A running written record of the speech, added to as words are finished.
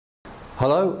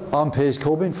Hello, I'm Piers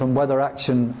Corbyn from Weather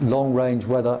Action Long Range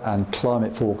Weather and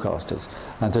Climate Forecasters,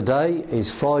 and today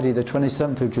is Friday the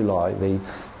 27th of July, the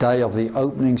day of the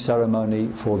opening ceremony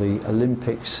for the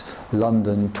Olympics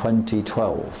London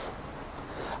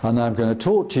 2012. And I'm going to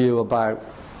talk to you about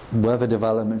weather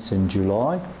developments in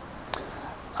July,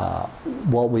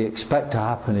 what we expect to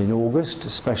happen in August,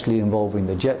 especially involving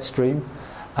the jet stream,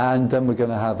 and then we're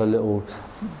going to have a little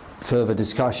further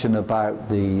discussion about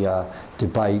the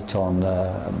debate on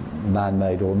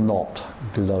man-made or not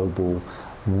global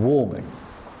warming.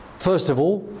 First of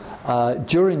all,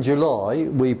 during July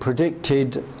we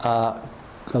predicted a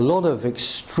lot of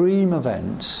extreme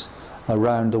events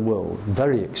around the world,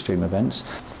 very extreme events.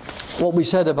 What we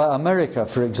said about America,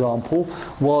 for example,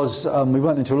 was we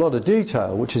went into a lot of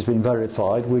detail, which has been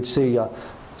verified. We'd see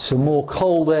some more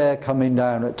cold air coming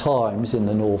down at times in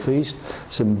the northeast,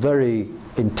 some very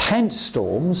intense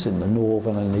storms in the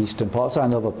northern and eastern parts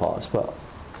and other parts, but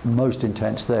most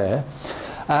intense there,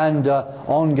 and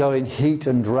ongoing heat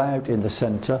and drought in the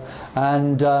centre,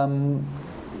 and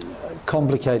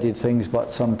complicated things,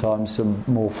 but sometimes some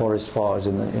more forest fires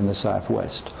in the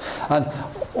southwest. And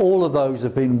all of those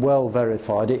have been well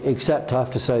verified, except I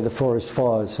have to say the forest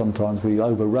fires, sometimes we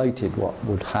overrated what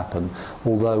would happen,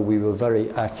 although we were very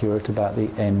accurate about the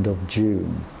end of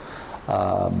June.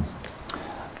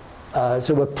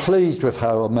 So we're pleased with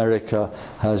how America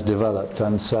has developed,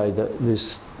 and say that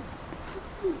this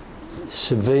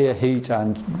severe heat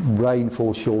and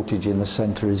rainfall shortage in the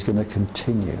centre is going to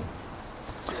continue.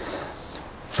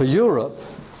 For Europe,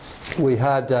 we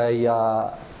had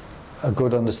a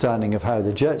good understanding of how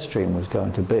the jet stream was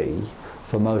going to be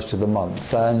for most of the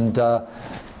month, and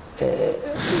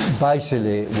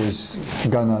basically it was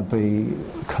going to be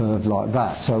curved like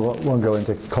that, so I won't go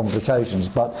into complications,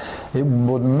 but it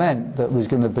would meant that it was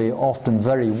going to be often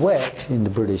very wet in the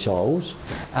British Isles,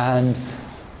 and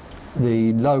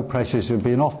the low pressures have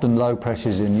been often low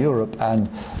pressures in Europe and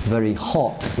very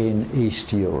hot in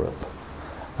East Europe,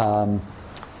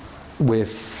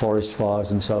 with forest fires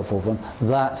and so forth, and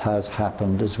that has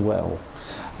happened as well.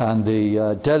 And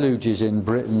the deluges in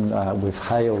Britain with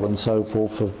hail and so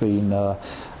forth have been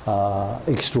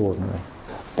extraordinary.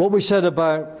 What we said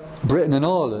about Britain and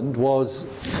Ireland was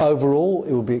overall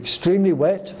it will be extremely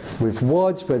wet with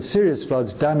widespread serious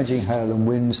floods, damaging hail and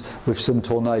winds, with some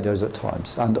tornadoes at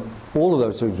times. And all of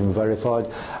those have been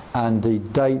verified, and the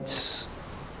dates,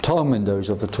 time windows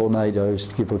of the tornadoes,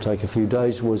 give or take a few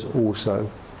days, was also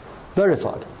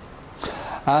verified.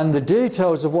 And the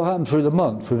details of what happened through the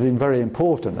month have been very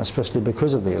important, especially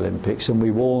because of the Olympics, and we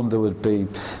warned there would be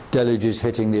deluges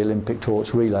hitting the Olympic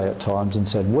torch relay at times, and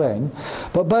said when.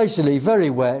 But basically very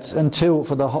wet until,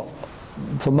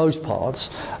 for most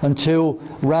parts, until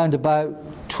round about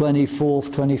 24th,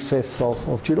 25th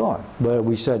of July, where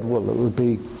we said, well, it would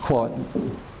be quite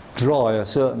drier,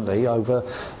 certainly, over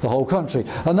the whole country.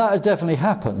 And that has definitely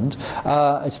happened.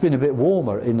 It's been a bit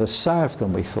warmer in the south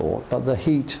than we thought, but the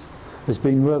heat has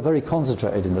been very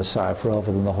concentrated in the south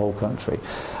rather than the whole country.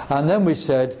 And then we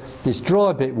said this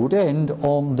dry bit would end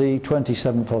on the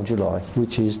 27th of July,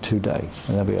 which is today.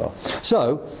 And there we are.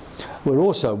 So we're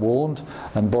also warned,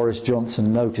 and Boris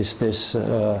Johnson noticed this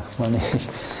when he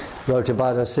wrote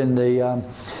about us in the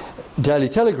Daily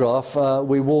Telegraph,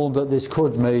 we warned that this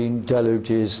could mean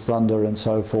deluges, thunder and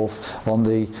so forth on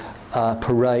the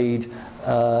parade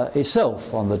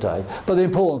itself on the day. But the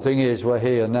important thing is we're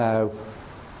here now.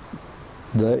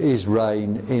 There is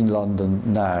rain in London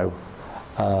now,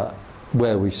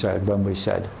 when we said,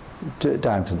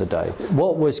 down to the day.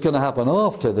 What was going to happen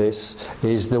after this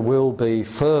is there will be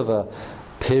further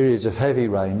periods of heavy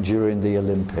rain during the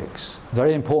Olympics.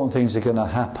 Very important things are going to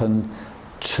happen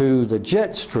to the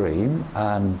jet stream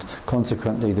and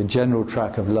consequently the general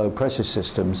track of low pressure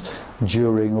systems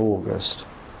during August.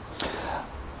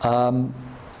 What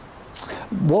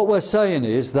we're saying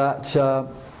is that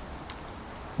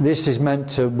this is meant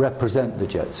to represent the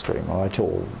jet stream, right?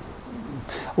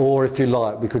 Or if you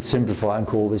like, we could simplify and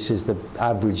call this is the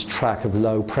average track of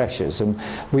low pressures. And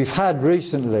we've had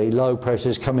recently low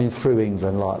pressures coming through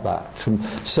England like that, from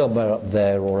somewhere up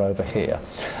there or over here.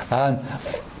 And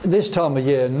this time of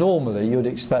year, normally you'd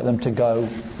expect them to go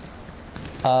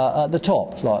at the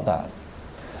top like that.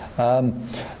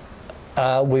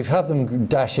 We've had them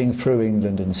dashing through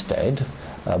England instead,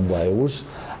 Wales.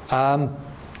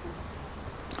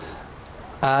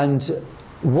 And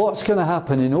what's going to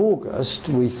happen in August,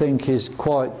 we think, is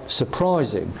quite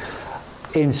surprising.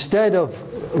 instead of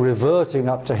reverting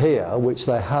up to here, which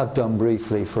they have done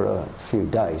briefly for a few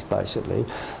days basically,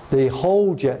 the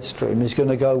whole jet stream is going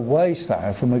to go way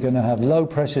south, and we're going to have low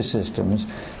pressure systems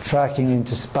tracking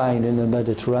into Spain in the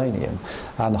Mediterranean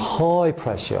and high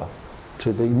pressure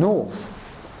to the north.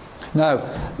 Now,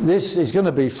 this is going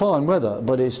to be fine weather,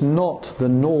 but it's not the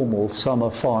normal summer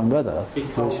fine weather.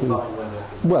 Cold, fine weather.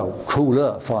 Well,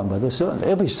 cooler fine weather, certainly.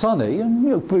 It'll be sunny and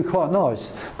it'll be quite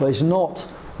nice, but it's not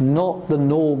the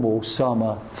normal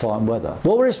summer fine weather.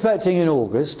 What we're expecting in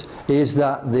August is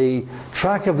that the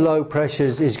track of low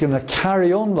pressures is going to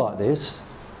carry on like this,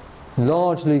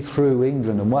 largely through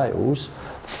England and Wales,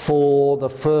 for the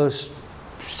first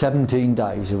 17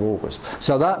 days of August.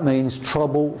 So that means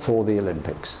trouble for the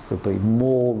Olympics. There'll be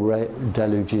more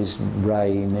deluges,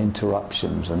 rain,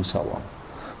 interruptions and so on,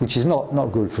 which is not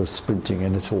good for sprinting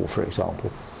in at all, for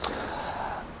example.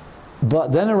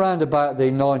 But then around about the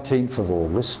 19th of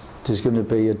August, there's going to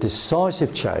be a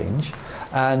decisive change,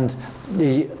 and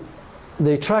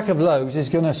the track of lows is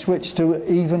going to switch to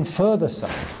even further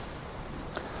south,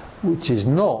 which is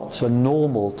not a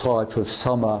normal type of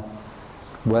summer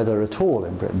weather at all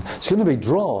in Britain. It's going to be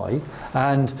dry,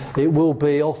 and it will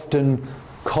be often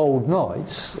cold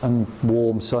nights and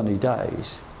warm sunny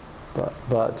days.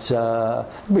 But it'll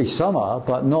be summer,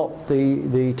 but not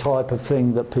the type of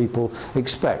thing that people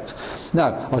expect.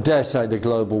 Now, I dare say the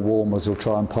global warmers will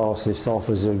try and pass this off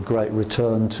as a great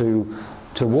return to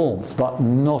warmth, but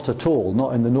not at all,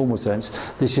 not in the normal sense.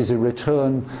 This is a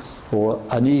return, or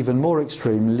an even more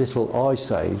extreme little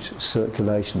ice age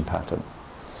circulation pattern.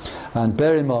 And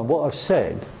bear in mind what I've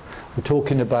said, we're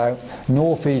talking about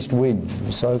northeast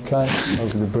winds, okay,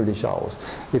 over the British Isles.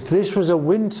 If this was a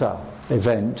winter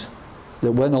event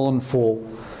that went on for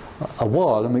a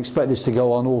while, and we expect this to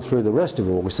go on all through the rest of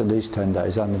August, at least 10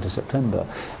 days, and into September,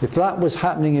 if that was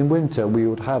happening in winter, we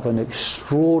would have an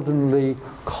extraordinarily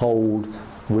cold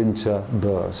winter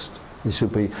burst. This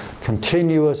would be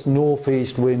continuous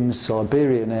northeast winds,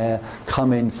 Siberian air,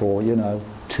 come in for,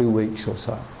 2 weeks or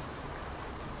so.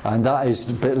 And that is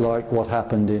a bit like what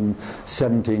happened in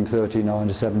 1739 to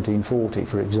 1740,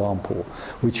 for example,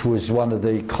 which was one of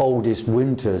the coldest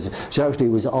winters. So actually it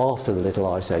was after the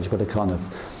Little Ice Age, but a kind of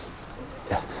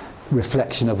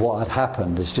reflection of what had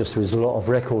happened. There was a lot of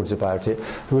records about it.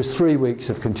 There was 3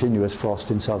 weeks of continuous frost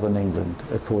in southern England,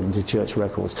 according to church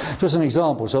records. Just an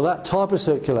example. So that type of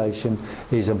circulation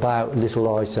is about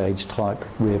Little Ice Age type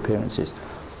reappearances.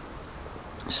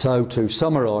 So to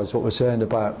summarise what we're saying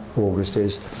about August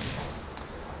is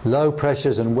low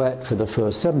pressures and wet for the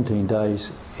first 17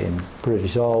 days in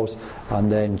British Isles,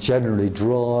 and then generally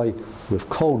dry with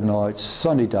cold nights,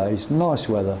 sunny days, nice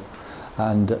weather.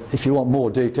 And if you want more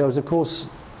details, of course,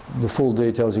 the full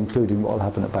details, including what will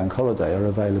happen at Bank Holiday, are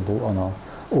available on our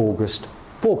August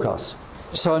forecast.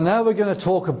 So now we're going to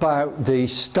talk about the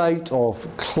state of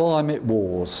climate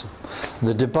wars,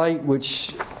 the debate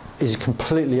which is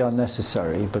completely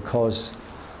unnecessary because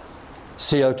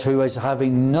CO2 is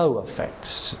having no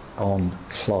effects on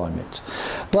climate.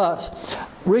 But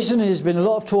recently there's been a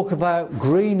lot of talk about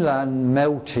Greenland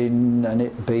melting and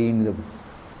it being the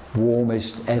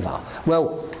warmest ever.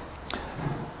 Well,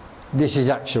 this is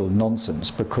actual nonsense,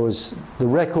 because the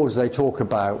records they talk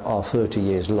about are 30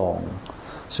 years long.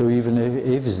 So even if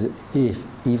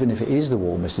it is the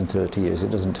warmest in 30 years, it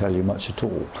doesn't tell you much at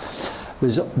all.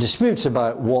 There's disputes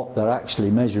about what they're actually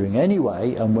measuring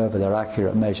anyway and whether they're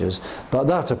accurate measures, but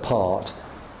that apart,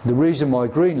 the reason why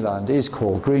Greenland is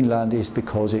called Greenland is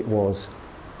because it was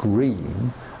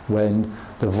green when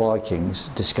the Vikings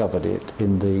discovered it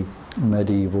in the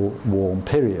medieval warm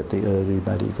period, the early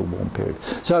medieval warm period.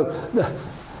 So the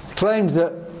claims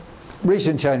that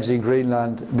recent changes in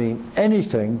Greenland mean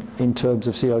anything in terms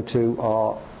of CO2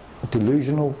 are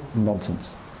delusional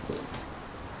nonsense.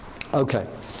 Okay.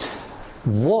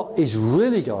 What is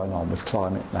really going on with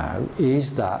climate now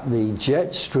is that the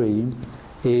jet stream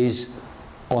is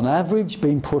on average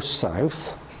being pushed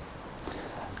south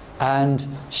and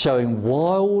showing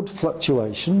wild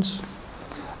fluctuations,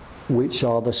 which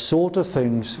are the sort of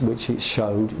things which it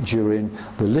showed during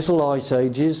the Little Ice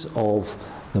Ages of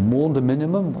the Maunder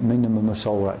minimum of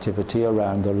solar activity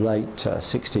around the late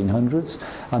 1600s,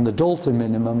 and the Dalton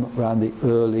minimum around the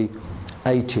early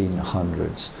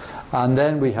 1800s. And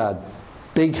then we had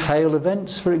big hail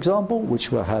events, for example,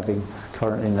 which we're having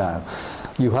currently now.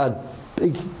 You had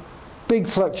big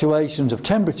fluctuations of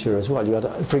temperature as well. You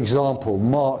had, for example,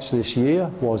 March this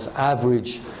year was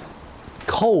average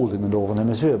cold in the Northern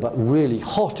Hemisphere, but really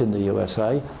hot in the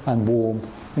USA and warm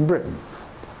in Britain.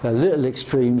 They're little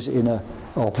extremes in a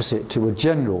opposite to a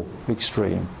general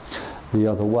extreme the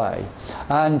other way.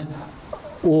 And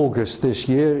August this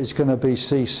year is going to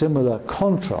see similar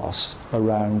contrasts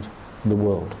around the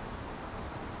world.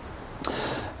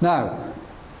 Now,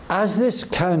 as this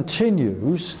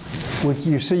continues,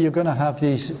 you see you're going to have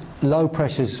these low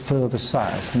pressures further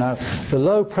south. Now, the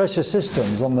low pressure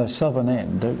systems on the southern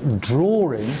end are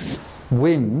drawing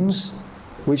winds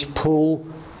which pull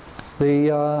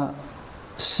the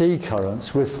sea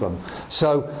currents with them.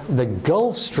 So the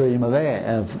Gulf Stream of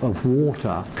air, of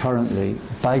water currently,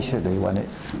 basically when it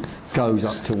goes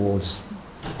up towards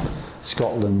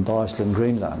Scotland, Iceland,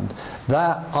 Greenland,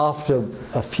 that after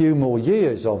a few more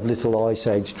years of little ice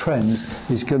age trends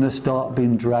is going to start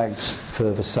being dragged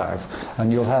further south,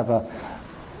 and you'll have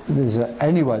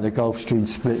anyway the Gulf Stream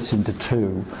splits into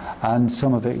two, and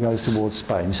some of it goes towards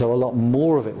Spain, so a lot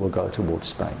more of it will go towards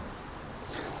Spain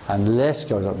and less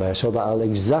goes up there, so that'll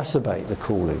exacerbate the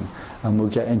cooling, and we'll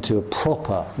get into a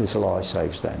proper little ice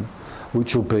age then,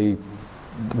 which will be,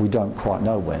 we don't quite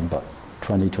know when, but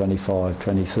 2025,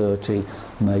 2030,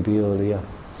 maybe earlier.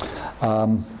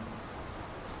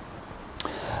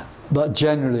 But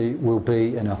generally we'll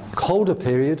be in a colder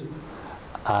period,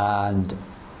 and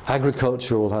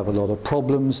agriculture will have a lot of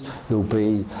problems. There'll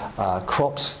be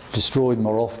crops destroyed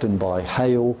more often by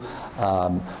hail,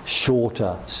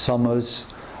 shorter summers,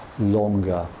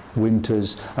 longer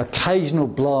winters, occasional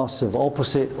blasts of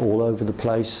opposite all over the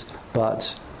place,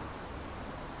 but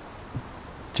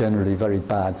generally very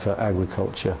bad for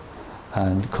agriculture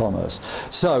and commerce.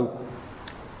 So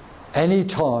any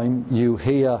time you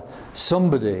hear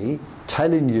somebody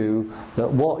telling you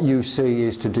that what you see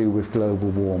is to do with global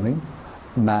warming,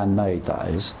 man-made that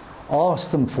is,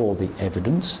 ask them for the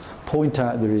evidence, point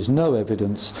out there is no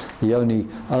evidence, the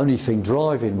only thing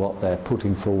driving what they're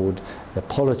putting forward, the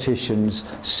politicians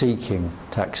seeking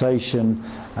taxation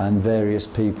and various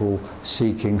people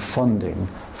seeking funding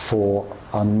for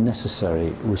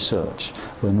unnecessary research,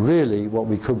 when really what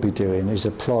we could be doing is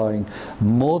applying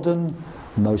modern,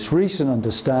 most recent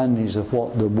understandings of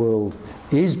what the world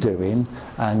is doing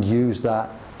and use that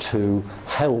to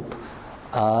help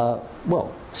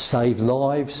well, save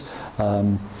lives,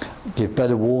 give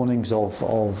better warnings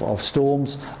of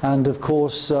storms, and of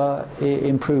course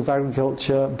improve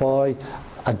agriculture by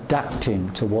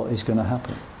adapting to what is going to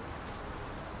happen.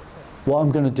 What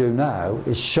I'm going to do now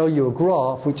is show you a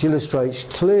graph which illustrates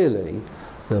clearly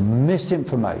the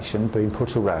misinformation being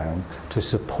put around to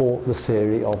support the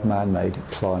theory of man-made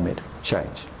climate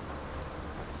change.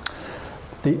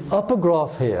 The upper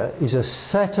graph here is a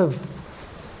set of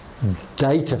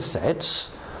data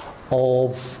sets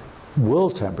of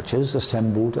world temperatures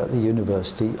assembled at the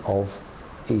University of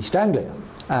East Anglia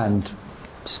and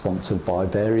sponsored by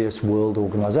various world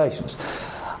organisations.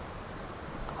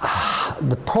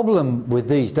 The problem with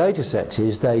these data sets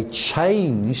is they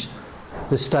change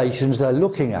the stations they're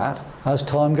looking at as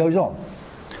time goes on.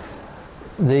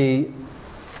 The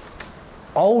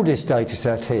oldest data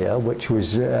set here, which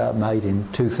was made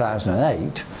in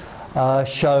 2008,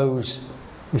 shows,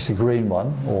 it's a green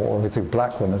one, or it's a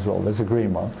black one as well, there's a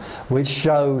green one, which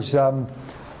shows a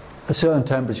certain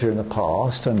temperature in the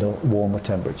past and a warmer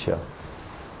temperature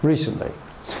recently.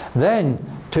 Then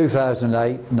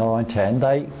 2008, 9, 10,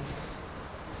 they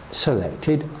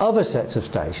selected other sets of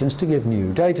stations to give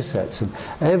new data sets, and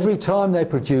every time they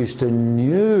produced a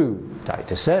new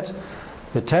data set,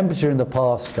 the temperature in the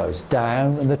past goes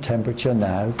down and the temperature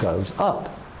now goes up.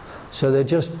 So they're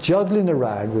just juggling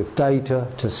around with data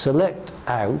to select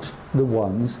out the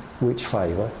ones which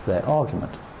favour their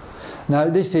argument. Now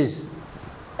this is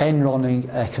end-running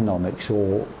economics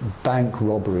or bank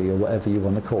robbery or whatever you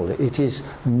want to call it. It is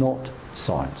not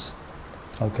science.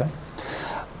 Okay?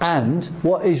 And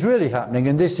what is really happening,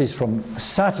 and this is from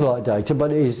satellite data,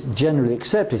 but it is generally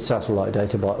accepted satellite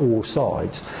data by all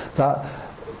sides, that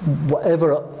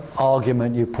whatever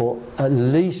argument you put, at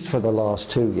least for the last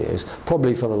 2 years,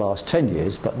 probably for the last 10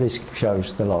 years, but this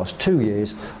shows the last 2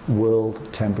 years, world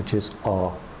temperatures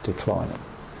are declining.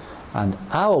 And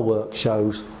our work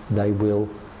shows they will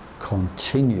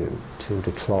continue to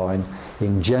decline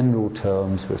in general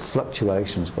terms, with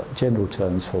fluctuations, but general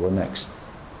terms for the next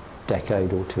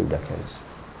decade or 2 decades.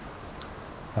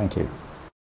 Thank you.